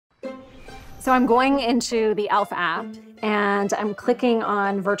So I'm going into the e.l.f. app and I'm clicking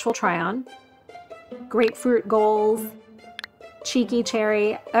on virtual try-on, grapefruit goals, cheeky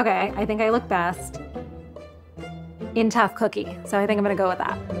cherry. Okay, I think I look best. In tough cookie, so I think I'm gonna go with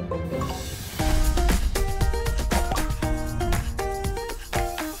that.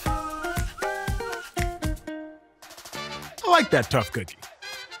 I like that tough cookie.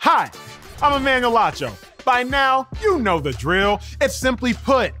 Hi, I'm Emmanuel Lacho. By now, you know the drill. It's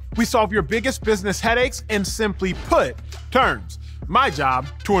SimplyPut. We solve your biggest business headaches in SimplyPut terms. My job,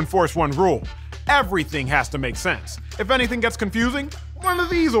 to enforce one rule. Everything has to make sense. If anything gets confusing, one of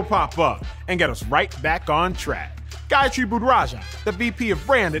these will pop up and get us right back on track. Gayitri Budhraja, the VP of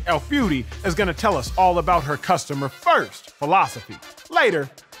Brand at e.l.f. Beauty, is going to tell us all about her customer-first philosophy. Later,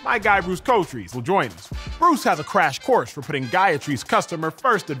 my guy Bruce Cotrese will join us. Bruce has a crash course for putting Gayitri's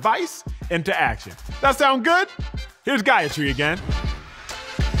customer-first advice into action. That sound good? Here's Gayitri again.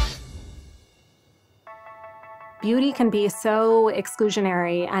 Beauty can be so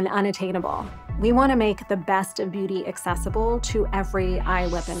exclusionary and unattainable. We want to make the best of beauty accessible to every eye,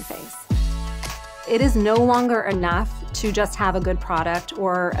 lip, and face. It is no longer enough to just have a good product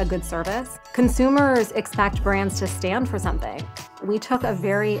or a good service. Consumers expect brands to stand for something. We took a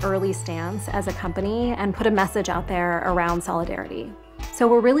very early stance as a company and put a message out there around solidarity. So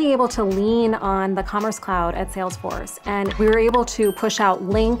we're really able to lean on the Commerce Cloud at Salesforce, and we were able to push out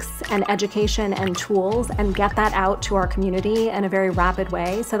links and education and tools and get that out to our community in a very rapid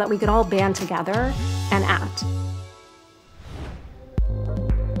way so that we could all band together and act.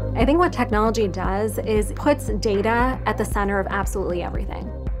 I think what technology does is puts data at the center of absolutely everything.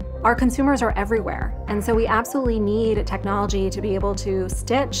 Our consumers are everywhere, and so we absolutely need technology to be able to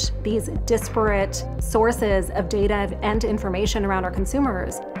stitch these disparate sources of data and information around our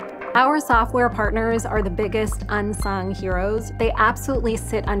consumers. Our software partners are the biggest unsung heroes. They absolutely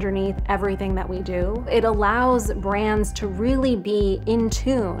sit underneath everything that we do. It allows brands to really be in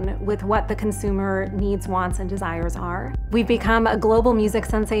tune with what the consumer needs, wants, and desires are. We've become a global music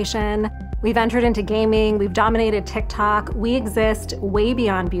sensation. We've entered into gaming. We've dominated TikTok. We exist way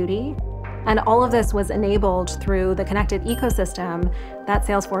beyond beauty. And all of this was enabled through the connected ecosystem that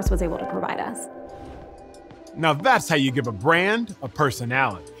Salesforce was able to provide us. Now that's how you give a brand a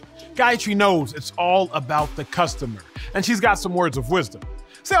personality. Gayitri knows it's all about the customer, and she's got some words of wisdom.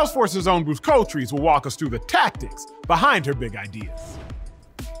 Salesforce's own Bruce Cotrese will walk us through the tactics behind her big ideas.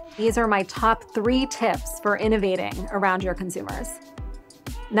 These are my top 3 tips for innovating around your consumers.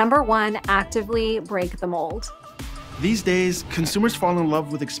 Number 1, actively break the mold. These days, consumers fall in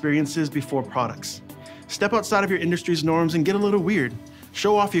love with experiences before products. Step outside of your industry's norms and get a little weird.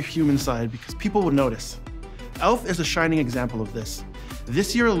 Show off your human side because people will notice. e.l.f. is a shining example of this.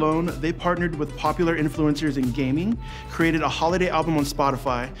 This year alone, they partnered with popular influencers in gaming, created a holiday album on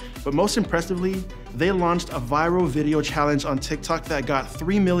Spotify, but most impressively, they launched a viral video challenge on TikTok that got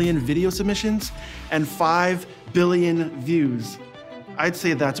 3 million video submissions and 5 billion views. I'd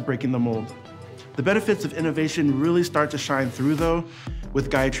say that's breaking the mold. The benefits of innovation really start to shine through, though, with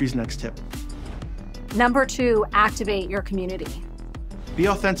Gayitri's next tip. Number 2, activate your community. Be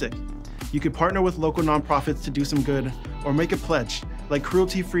authentic. You could partner with local nonprofits to do some good, or make a pledge, like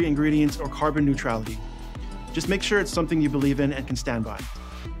cruelty-free ingredients or carbon neutrality. Just make sure it's something you believe in and can stand by.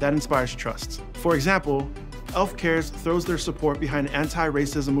 That inspires trust. For example, e.l.f. Cares throws their support behind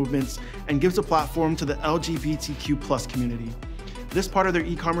anti-racism movements and gives a platform to the LGBTQ+ community. This part of their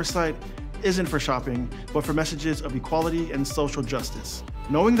e-commerce site isn't for shopping, but for messages of equality and social justice.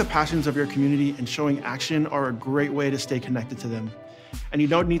 Knowing the passions of your community and showing action are a great way to stay connected to them. And you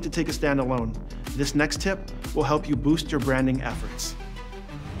don't need to take a stand alone. This next tip will help you boost your branding efforts.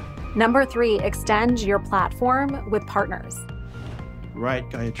 Number 3, extend your platform with partners. Right,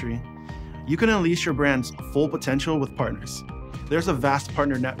 Gayitri. You can unleash your brand's full potential with partners. There's a vast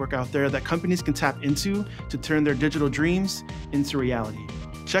partner network out there that companies can tap into to turn their digital dreams into reality.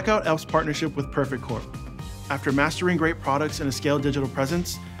 Check out e.l.f.'s partnership with Perfect Corp. After mastering great products and a scaled digital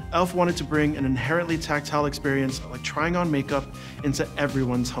presence, e.l.f. wanted to bring an inherently tactile experience like trying on makeup into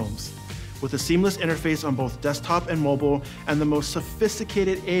everyone's homes. With a seamless interface on both desktop and mobile and the most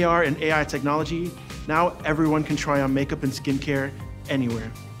sophisticated AR and AI technology, now everyone can try on makeup and skincare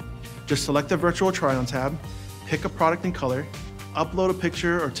anywhere. Just select the virtual try-on tab, pick a product and color, upload a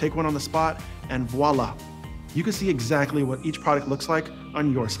picture or take one on the spot, and voila. You can see exactly what each product looks like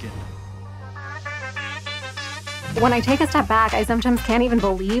on your skin. When I take a step back, I sometimes can't even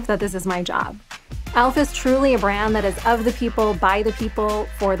believe that this is my job. e.l.f. is truly a brand that is of the people, by the people,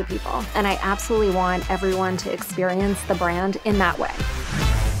 for the people. And I absolutely want everyone to experience the brand in that way.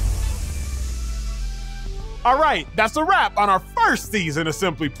 All right, that's a wrap on our first season of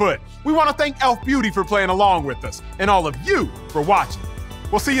Simply Put. We want to thank e.l.f. Beauty for playing along with us and all of you for watching.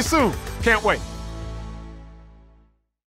 We'll see you soon. Can't wait.